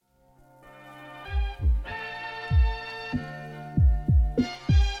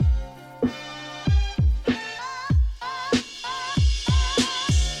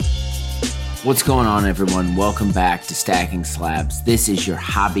What's going on, everyone? Welcome back to Stacking Slabs. This is your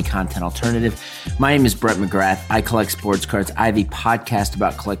hobby content alternative. My name is Brett McGrath. I collect sports cards. I have a podcast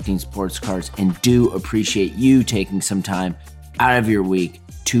about collecting sports cards and do appreciate you taking some time out of your week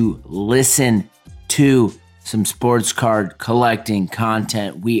to listen to some sports card collecting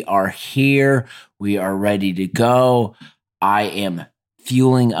content. We are here. We are ready to go. I am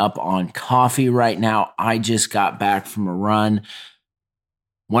fueling up on coffee right now. I just got back from a run.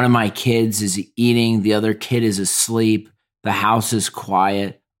 One of my kids is eating. The other kid is asleep. The house is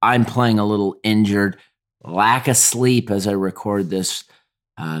quiet. I'm playing a little injured. Lack of sleep as I record this.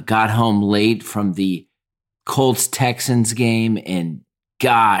 Got home late from the Colts-Texans game. And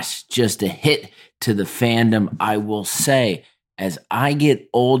gosh, just a hit to the fandom. I will say, as I get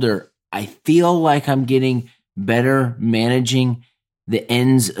older, I feel like I'm getting better managing the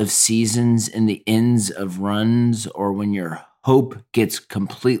ends of seasons and the ends of runs, or when your hope gets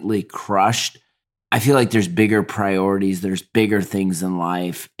completely crushed. I feel like there's bigger priorities, there's bigger things in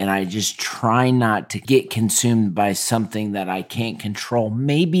life, and I just try not to get consumed by something that I can't control.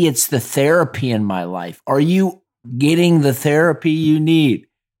 Maybe it's the therapy in my life. Are you getting the therapy you need?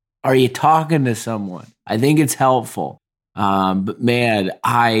 Are you talking to someone? I think it's helpful. But man,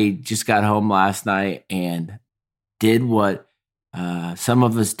 I just got home last night and did what some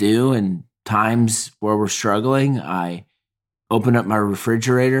of us do in times where we're struggling. I opened up my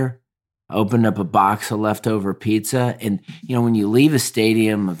refrigerator, opened up a box of leftover pizza. And, you know, when you leave a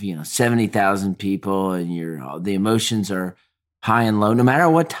stadium of, 70,000 people and the emotions are high and low, no matter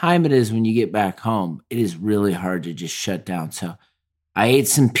what time it is when you get back home, it is really hard to just shut down. So I ate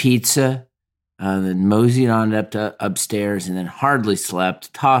some pizza, then moseyed on up to upstairs, and then hardly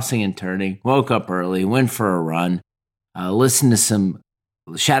slept, tossing and turning, woke up early, went for a run, listened to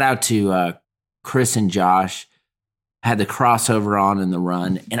shout out to Chris and Josh, had the crossover on in the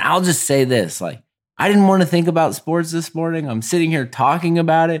run. And I'll just say this, I didn't want to think about sports this morning. I'm sitting here talking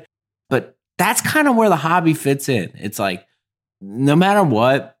about it, but that's kind of where the hobby fits in. It's like, no matter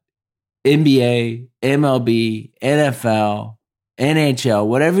what, NBA, MLB, NFL, NHL,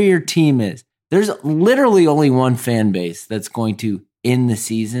 whatever your team is, there's literally only one fan base that's going to end the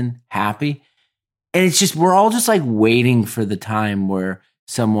season happy. And it's just, we're all just waiting for the time where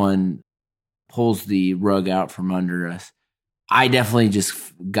someone pulls the rug out from under us. I definitely just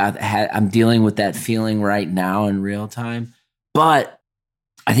I'm dealing with that feeling right now in real time. But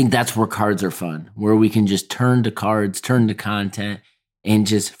I think that's where cards are fun, where we can just turn to cards, turn to content, and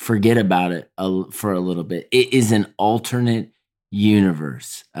just forget about it for a little bit. It is an alternate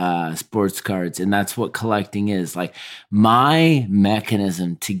universe, sports cards, and that's what collecting is. My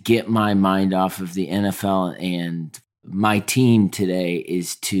mechanism to get my mind off of the NFL and my team today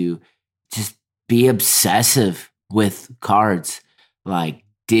is to just be obsessive with cards,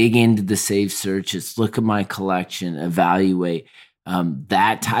 dig into the save searches, look at my collection, evaluate.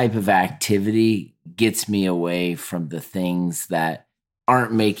 That type of activity gets me away from the things that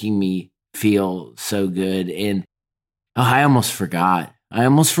aren't making me feel so good. And I almost forgot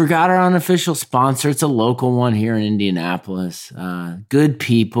our unofficial sponsor. It's a local one here in Indianapolis. Good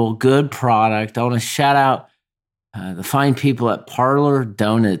people, good product. I want to shout out the fine people at Parlor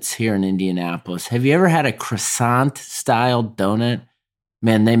Donuts here in Indianapolis. Have you ever had a croissant-style donut?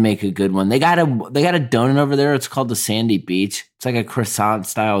 Man, they make a good one. They got a donut over there. It's called the Sandy Beach. It's like a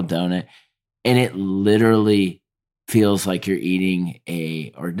croissant-style donut, and it literally feels like you're eating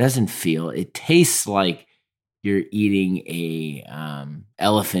it doesn't feel. It tastes like you're eating a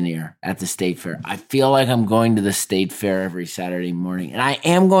elephant ear at the state fair. I feel like I'm going to the state fair every Saturday morning. And I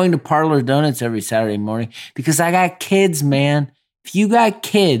am going to Parlor Donuts every Saturday morning because I got kids, man. If you got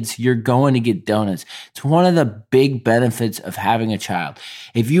kids, you're going to get donuts. It's one of the big benefits of having a child.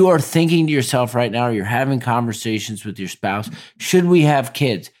 If you are thinking to yourself right now, or you're having conversations with your spouse, should we have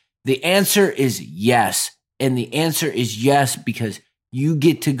kids? The answer is yes. And the answer is yes because you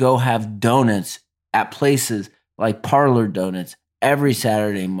get to go have donuts at places like Parlor Donuts every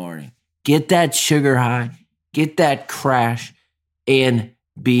Saturday morning. Get that sugar high, get that crash, and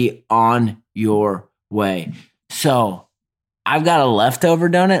be on your way. So I've got a leftover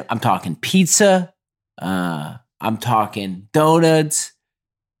donut. I'm talking pizza. I'm talking donuts.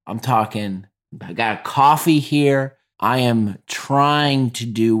 I got a coffee here. I am trying to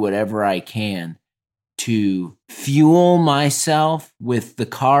do whatever I can to fuel myself with the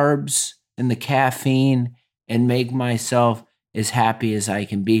carbs and the caffeine and make myself as happy as I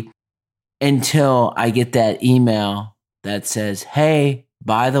can be until I get that email that says, hey,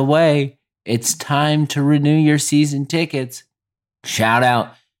 by the way, it's time to renew your season tickets. Shout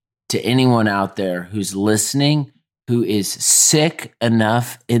out to anyone out there who's listening, who is sick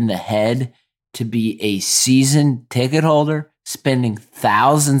enough in the head to be a season ticket holder, spending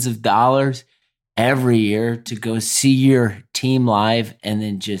thousands of dollars every year to go see your team live and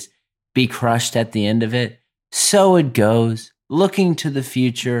then just be crushed at the end of it. So it goes. Looking to the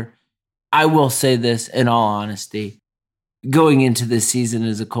future, I will say this in all honesty. Going into this season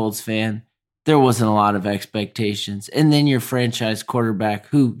as a Colts fan, there wasn't a lot of expectations. And then your franchise quarterback,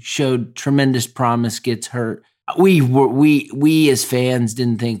 who showed tremendous promise, gets hurt. We as fans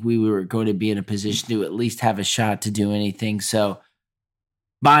didn't think we were going to be in a position to at least have a shot to do anything. So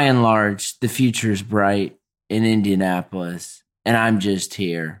by and large, the future is bright in Indianapolis. And I'm just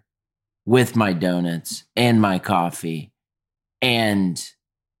here with my donuts and my coffee and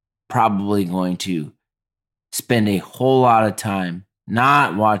probably going to spend a whole lot of time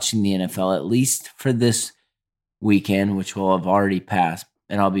not watching the NFL, at least for this weekend, which will have already passed,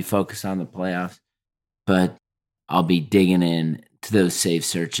 and I'll be focused on the playoffs. But I'll be digging in to those safe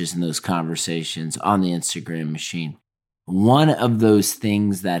searches and those conversations on the Instagram machine. One of those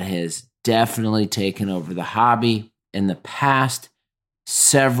things that has definitely taken over the hobby in the past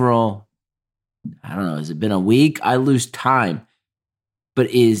several, I don't know, has it been a week? I lose time. But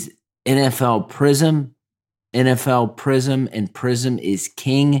is NFL Prizm. NFL Prizm, and Prizm is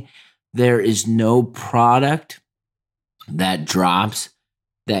king. There is no product that drops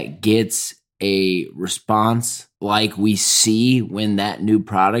that gets a response like we see when that new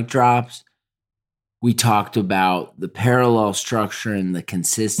product drops. We talked about the parallel structure and the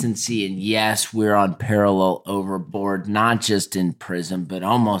consistency, and yes, we're on parallel overboard, not just in Prizm, but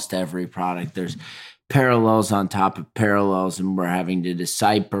almost every product. There's parallels on top of parallels, and we're having to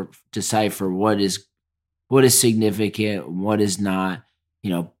decipher what is significant, what is not.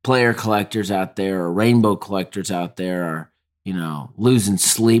 Player collectors out there or rainbow collectors out there are, losing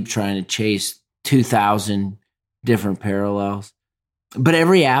sleep trying to chase 2,000 different parallels. But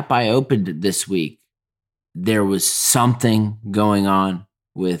every app I opened this week, there was something going on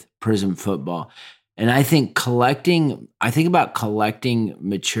with Prizm football. And I think about collecting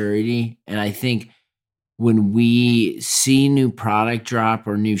maturity, and I think when we see new product drop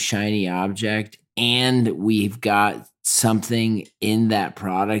or new shiny object, and we've got something in that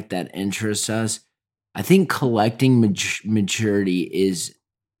product that interests us, I think collecting maturity is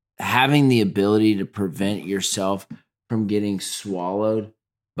having the ability to prevent yourself from getting swallowed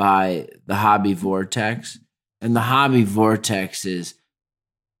by the hobby vortex. And the hobby vortex is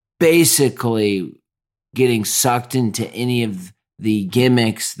basically getting sucked into any of the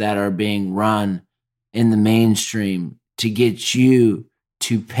gimmicks that are being run in the mainstream to get you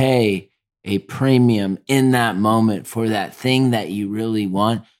to pay a premium in that moment for that thing that you really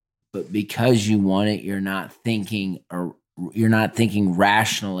want. But because you want it, you're not thinking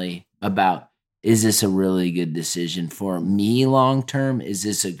rationally about, is this a really good decision for me long term? Is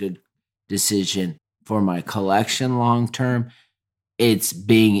this a good decision for my collection long term? It's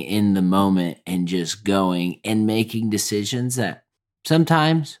being in the moment and just going and making decisions that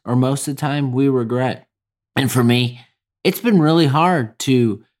sometimes or most of the time we regret. And for me, it's been really hard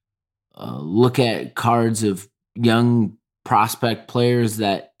to look at cards of young prospect players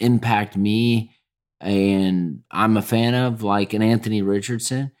that impact me and I'm a fan of, like an Anthony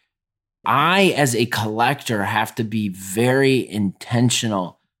Richardson. I, as a collector, have to be very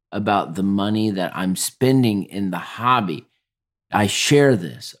intentional about the money that I'm spending in the hobby. I share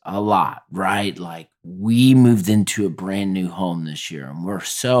this a lot, right? Like, we moved into a brand new home this year and we're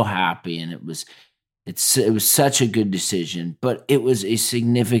so happy, and it was such a good decision, but it was a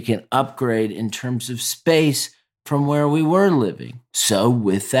significant upgrade in terms of space from where we were living. So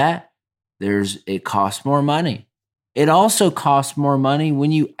with that, it costs more money. It also costs more money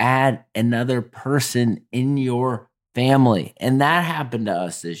when you add another person in your family. And that happened to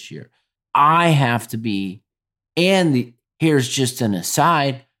us this year. I have to be, here's just an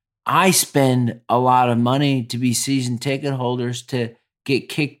aside, I spend a lot of money to be season ticket holders to get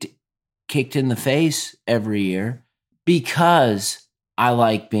kicked in the face every year because I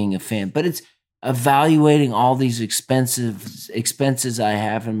like being a fan. But it's evaluating all these expenses I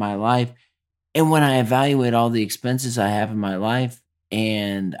have in my life. And when I evaluate all the expenses I have in my life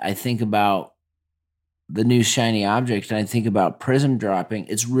and I think about the new shiny object and I think about Prizm dropping,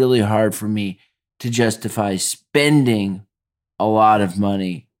 it's really hard for me to justify spending a lot of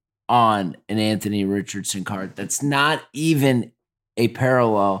money on an Anthony Richardson card that's not even a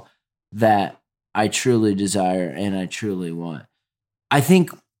parallel that I truly desire and I truly want. I think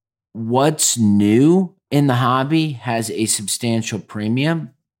what's new in the hobby has a substantial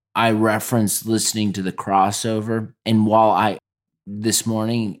premium. I referenced listening to the crossover, and this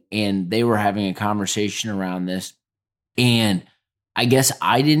morning, and they were having a conversation around this, and I guess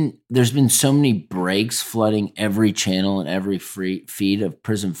there's been so many breaks flooding every channel and every free feed of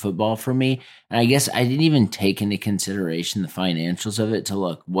Prizm football for me. And I guess I didn't even take into consideration the financials of it to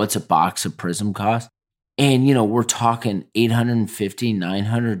look, what's a box of Prizm cost? And, we're talking $850,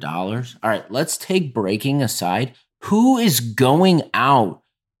 $900. All right, let's take breaking aside. Who is going out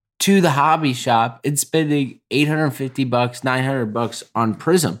to the hobby shop and spending $850, $900 on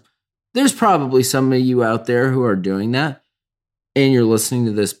Prizm? There's probably some of you out there who are doing that, and you're listening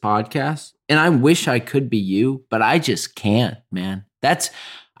to this podcast. And I wish I could be you, but I just can't, man.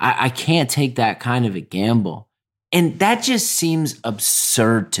 I can't take that kind of a gamble. And that just seems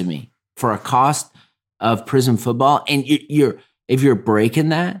absurd to me for a cost of Prizm football. And if you're breaking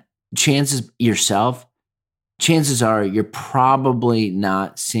that, chances are you're probably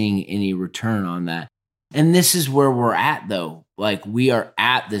not seeing any return on that. And this is where we're at, though. Like, we are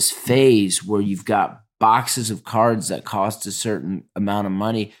at this phase where you've got boxes of cards that cost a certain amount of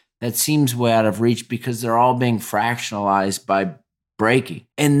money that seems way out of reach because they're all being fractionalized by breaking.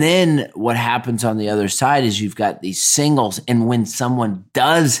 And then what happens on the other side is you've got these singles. And when someone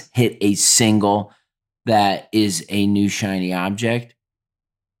does hit a single that is a new shiny object,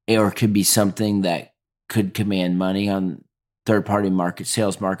 or could be something that could command money on third-party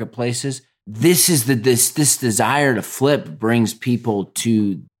sales marketplaces, this desire to flip brings people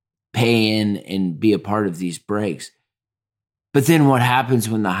to pay in and be a part of these breaks. But then what happens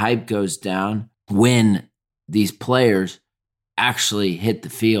when the hype goes down, when these players actually hit the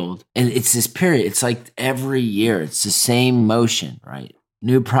field? And it's this period. It's like every year, it's the same motion, right?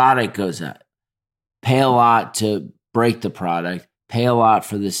 New product goes out. Pay a lot to break the product. Pay a lot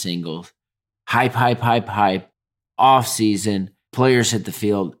for the singles. Hype. Off season, players hit the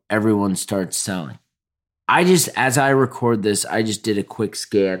field. Everyone starts selling. As I record this, I just did a quick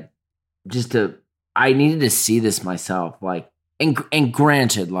scan. I needed to see this myself. And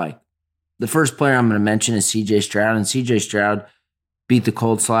granted, the first player I'm going to mention is CJ Stroud, and CJ Stroud beat the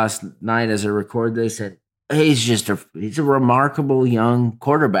Colts last night as I record this. And he's a remarkable young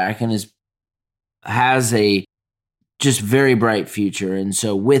quarterback and has a just very bright future. And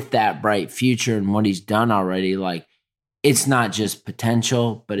so with that bright future and what he's done already, it's not just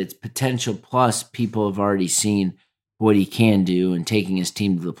potential, but it's potential plus people have already seen what he can do and taking his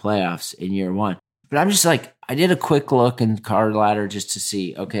team to the playoffs in year one. But I'm just I did a quick look in Card Ladder just to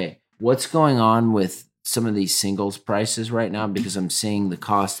see, okay, what's going on with some of these singles prices right now, because I'm seeing the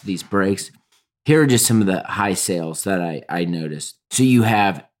cost of these breaks. Here are just some of the high sales that I noticed. So you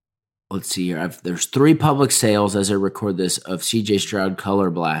have, let's see here, there's 3 public sales as I record this of CJ Stroud Color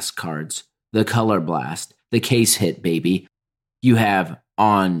Blast cards. The Color Blast, the case hit, baby. You have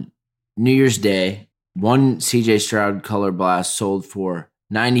on New Year's Day, one CJ Stroud Color Blast sold for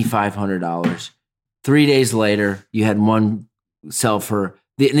 $9,500. 3 days later, you had one sell for,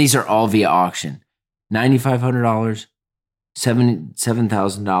 and these are all via auction, $9,500,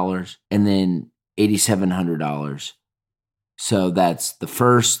 $7,000, and then $8,700. So that's the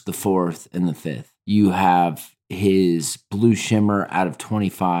 1st, the 4th, and the 5th. You have his Blue Shimmer out of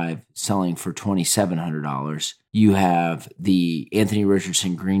 25 selling for $2,700. You have the Anthony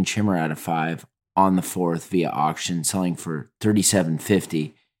Richardson Green Shimmer out of 5 on the 4th via auction selling for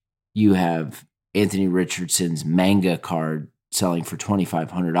 $3,750. You have Anthony Richardson's Manga card selling for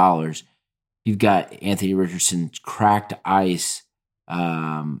 $2,500. You've got Anthony Richardson's Cracked Ice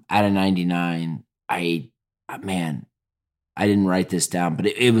out of 99. I didn't write this down, but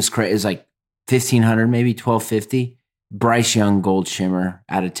it was crazy. It was like $1,500, maybe $1,250. Bryce Young Gold Shimmer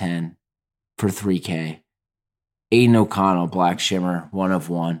out of 10 for $3,000. Aiden O'Connell Black Shimmer 1 of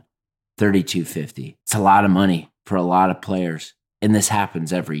 1, $3,250. It's a lot of money for a lot of players, and this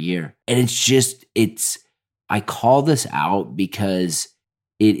happens every year. And I call this out because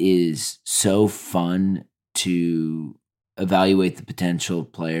it is so fun to evaluate the potential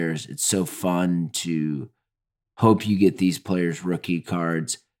of players. It's so fun to hope you get these players' rookie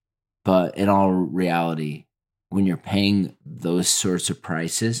cards. But in all reality, when you're paying those sorts of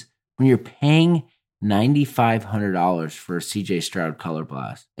prices, when you're paying $9,500 for a CJ Stroud Color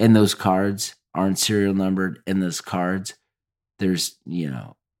Blast, and those cards aren't serial numbered, and those cards, there's,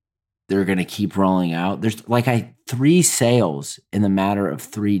 they're going to keep rolling out. There's 3 sales in the matter of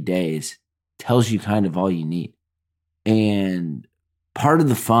 3 days tells you kind of all you need. And part of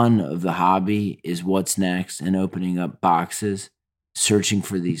the fun of the hobby is what's next and opening up boxes, searching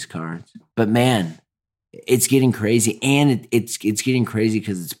for these cards. But man, it's getting crazy. And it's getting crazy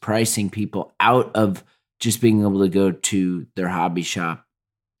because it's pricing people out of just being able to go to their hobby shop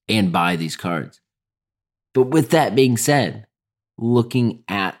and buy these cards. But with that being said, looking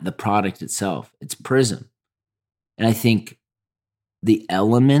at the product itself, it's Prizm. And I think the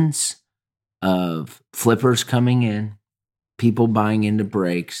elements of flippers coming in, people buying into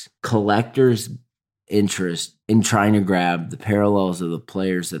breaks, collectors' interest in trying to grab the parallels of the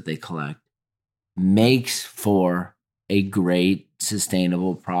players that they collect makes for a great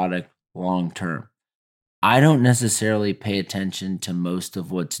sustainable product long term. I don't necessarily pay attention to most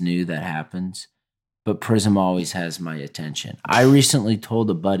of what's new that happens, but Prizm always has my attention. I recently told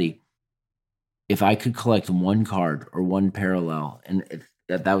a buddy if I could collect one card or one parallel, and if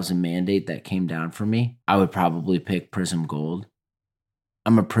that was a mandate that came down for me, I would probably pick Prizm Gold.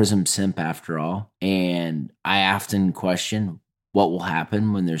 I'm a Prizm simp after all, and I often question what will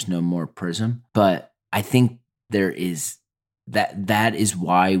happen when there's no more Prizm. But I think there is that is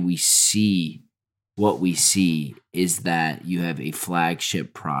why we see what we see, is that you have a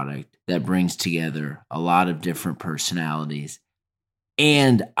flagship product that brings together a lot of different personalities.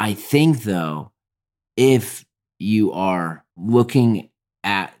 And I think, though, if you are looking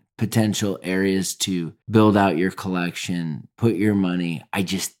at potential areas to build out your collection, put your money, I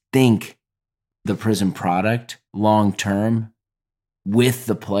just think the Prizm product long term with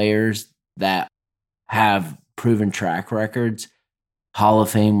the players that have proven track records, Hall of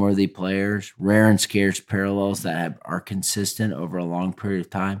Fame worthy players, rare and scarce parallels that are consistent over a long period of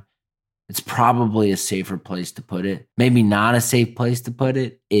time, it's probably a safer place to put it. Maybe not a safe place to put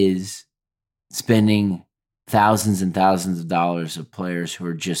it is spending thousands and thousands of dollars of players who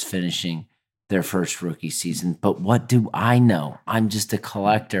are just finishing their first rookie season. But what do I know? I'm just a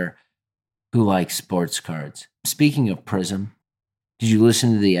collector who likes sports cards. Speaking of Prizm, did you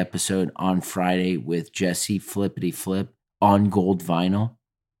listen to the episode on Friday with Jesse Flippity Flip on gold vinyl?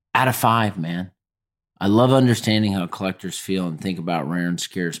 Out of 5, man. I love understanding how collectors feel and think about rare and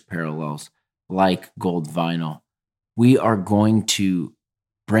scarce parallels like gold vinyl. We are going to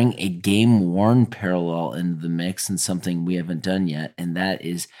bring a game-worn parallel into the mix and something we haven't done yet, and that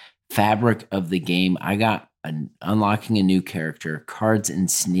is Fabric of the Game. I got Unlocking a New Character, Cards and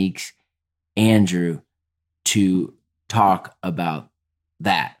Sneaks, Andrew, to talk about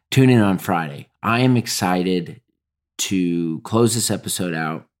that. Tune in on Friday. I am excited to close this episode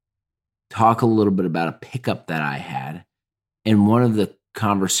out, talk a little bit about a pickup that I had, and one of the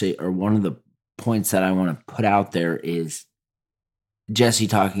points that I want to put out there is Jesse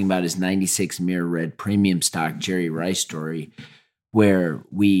talking about his 96 Mirror Red premium stock Jerry Rice story, where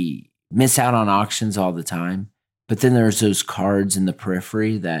we miss out on auctions all the time, but then there's those cards in the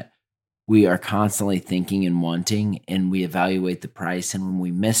periphery that we are constantly thinking and wanting, and we evaluate the price. And when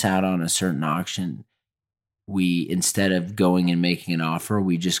we miss out on a certain auction, we, instead of going and making an offer,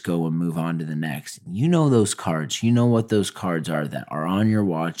 we just go and move on to the next. You know those cards. You know what those cards are that are on your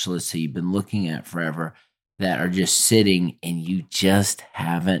watch list that you've been looking at forever, that are just sitting and you just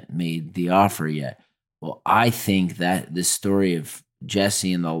haven't made the offer yet. Well, I think that this story of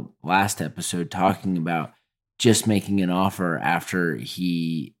Jesse in the last episode talking about just making an offer after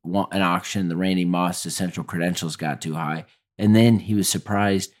he won an auction, the Randy Moss Essential Credentials got too high. And then he was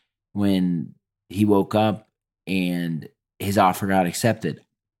surprised when he woke up and his offer got accepted.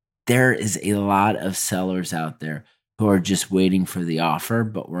 There is a lot of sellers out there who are just waiting for the offer,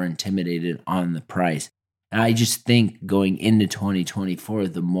 but were intimidated on the price. And I just think going into 2024,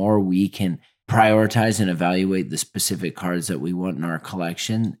 the more we can prioritize and evaluate the specific cards that we want in our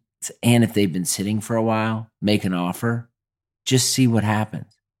collection, and if they've been sitting for a while, make an offer, just see what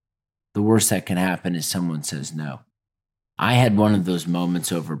happens. The worst that can happen is someone says no. I had one of those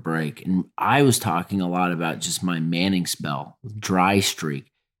moments over break, and I was talking a lot about just my Manning spell, dry streak,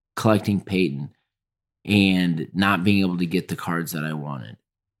 collecting Peyton, and not being able to get the cards that I wanted.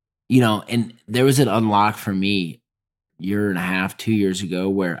 And there was an unlock for me 1.5, 2 years ago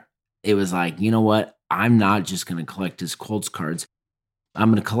where it was like, you know what? I'm not just going to collect his Colts cards. I'm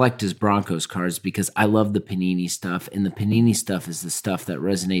going to collect his Broncos cards because I love the Panini stuff. And the Panini stuff is the stuff that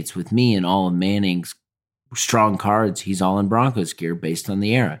resonates with me, and all of Manning's strong cards, he's all in Broncos gear based on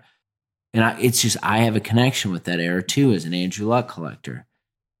the era. And I have a connection with that era too as an Andrew Luck collector.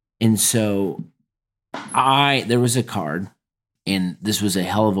 And so there was a card, and this was a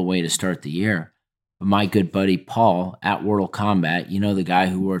hell of a way to start the year. My good buddy Paul at Mortal Kombat, the guy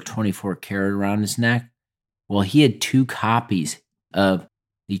who wore 24 karat around his neck? Well, he had 2 copies of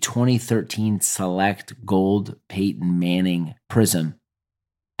the 2013 Select Gold Peyton Manning Prizm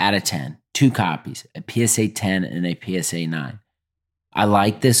out of 10. 2 copies, a PSA 10 and a PSA 9. I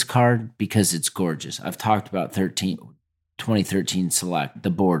like this card because it's gorgeous. I've talked about 2013 Select, the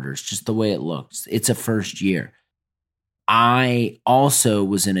borders, just the way it looks. It's a first year. I also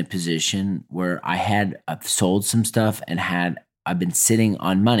was in a position where I had sold some stuff and had I've been sitting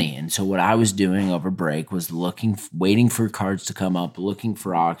on money. And so what I was doing over break was waiting for cards to come up, looking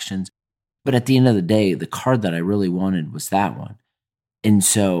for auctions. But at the end of the day, the card that I really wanted was that one. And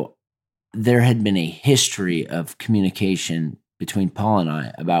so there had been a history of communication between Paul and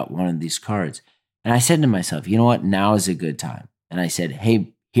I about one of these cards. And I said to myself, you know what? Now is a good time. And I said,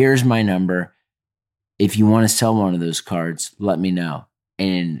 hey, here's my number. If you want to sell one of those cards, let me know.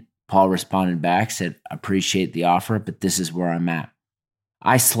 And Paul responded back, said, appreciate the offer, but this is where I'm at.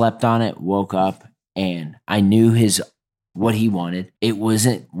 I slept on it, woke up, and I knew what he wanted. It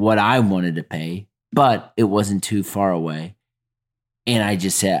wasn't what I wanted to pay, but it wasn't too far away. And I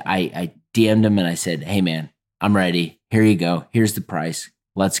just said, I DM'd him and I said, hey man, I'm ready. Here you go. Here's the price.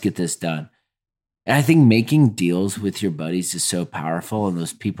 Let's get this done. And I think making deals with your buddies is so powerful, and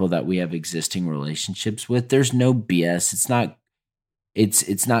those people that we have existing relationships with, there's no BS.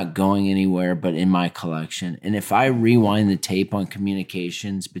 It's not going anywhere but in my collection. And if I rewind the tape on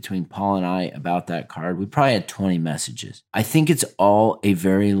communications between Paul and I about that card, we probably had 20 messages. I think it's all a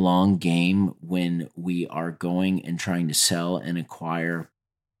very long game when we are going and trying to sell and acquire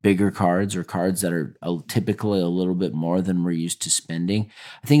bigger cards or cards that are typically a little bit more than we're used to spending.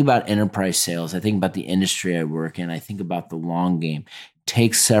 I think about enterprise sales. I think about the industry I work in. I think about the long game. It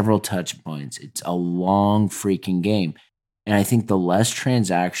takes several touch points. It's a long freaking game. And I think the less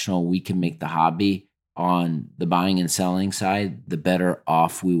transactional we can make the hobby on the buying and selling side, the better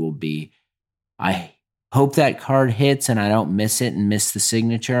off we will be. I hope that card hits and I don't miss it and miss the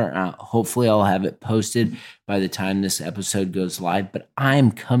signature. Hopefully I'll have it posted by the time this episode goes live. But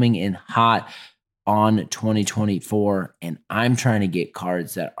I'm coming in hot on 2024, and I'm trying to get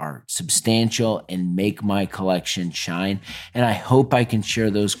cards that are substantial and make my collection shine. And I hope I can share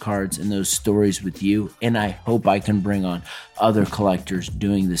those cards and those stories with you. And I hope I can bring on other collectors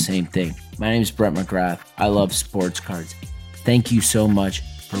doing the same thing. My name is Brett McGrath. I love sports cards. Thank you so much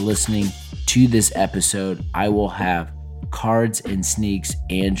for listening to this episode. I will have Cards and Sneaks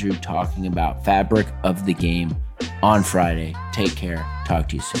Andrew talking about fabric of the game on Friday. Take care. Talk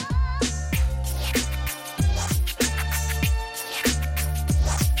to you soon.